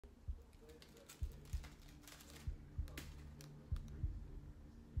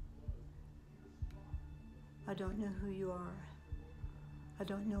I don't know who you are. I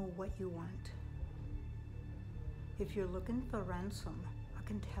don't know what you want. If you're looking for ransom, I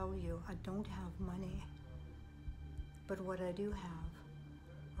can tell you I don't have money. But what I do have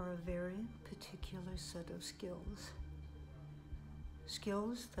are a very particular set of skills.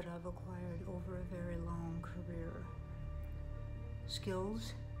 Skills that I've acquired over a very long career.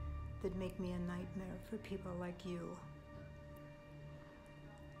 Skills that make me a nightmare for people like you.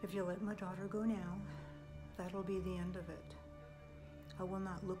 If you let my daughter go now, that'll be the end of it. I will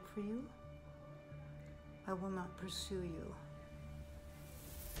not look for you. I will not pursue you.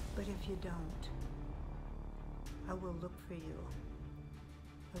 But if you don't, I will look for you.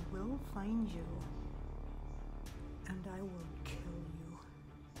 I will find you, and I will kill you.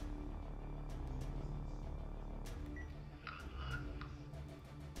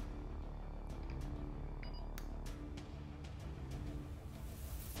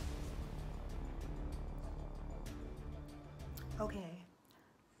 Okay,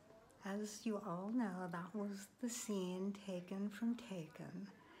 as you all know, that was the scene taken from Taken.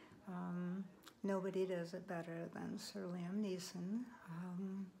 Nobody does it better than Sir Liam Neeson.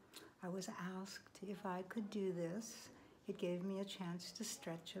 I was asked if I could do this. It gave me a chance to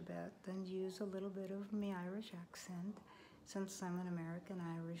stretch a bit and use a little bit of my Irish accent, since I'm an American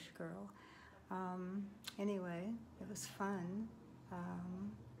Irish girl. Anyway, it was fun,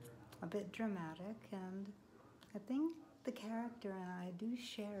 a bit dramatic, and I think the character and I do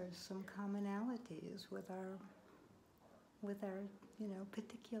share some commonalities with our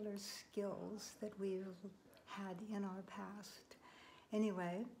particular skills that we've had in our past.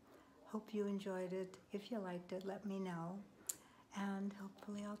 Anyway, hope you enjoyed it. If you liked it, let me know. And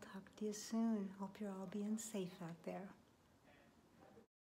hopefully I'll talk to you soon. Hope you're all being safe out there.